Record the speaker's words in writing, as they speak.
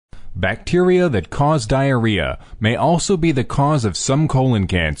Bacteria that cause diarrhea may also be the cause of some colon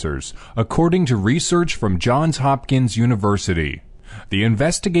cancers, according to research from Johns Hopkins University. The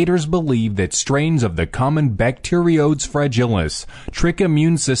investigators believe that strains of the common Bacteroides fragilis trick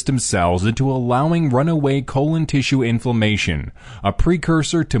immune system cells into allowing runaway colon tissue inflammation, a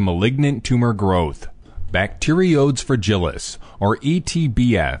precursor to malignant tumor growth. Bacteroides fragilis, or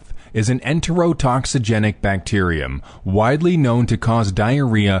ETBF, is an enterotoxigenic bacterium widely known to cause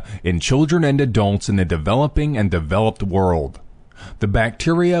diarrhea in children and adults in the developing and developed world. The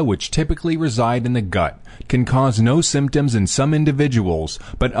bacteria, which typically reside in the gut, can cause no symptoms in some individuals,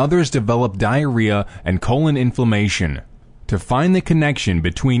 but others develop diarrhea and colon inflammation. To find the connection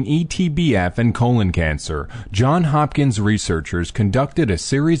between ETBF and colon cancer, John Hopkins researchers conducted a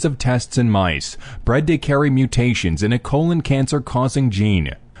series of tests in mice bred to carry mutations in a colon cancer-causing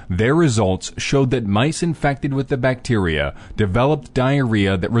gene. Their results showed that mice infected with the bacteria developed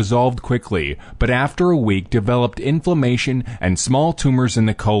diarrhea that resolved quickly, but after a week developed inflammation and small tumors in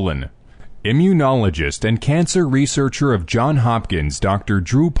the colon. Immunologist and cancer researcher of John Hopkins, Dr.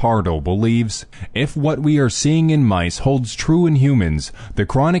 Drew Partle, believes, if what we are seeing in mice holds true in humans, the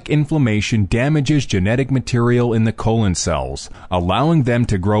chronic inflammation damages genetic material in the colon cells, allowing them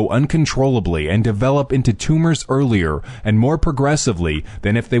to grow uncontrollably and develop into tumors earlier and more progressively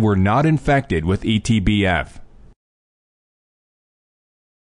than if they were not infected with ETBF.